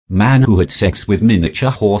Man who had sex with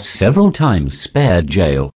miniature horse several times spared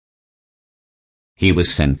jail. He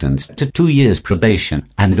was sentenced to 2 years probation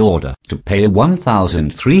and order to pay a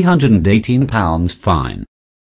 £1,318 fine.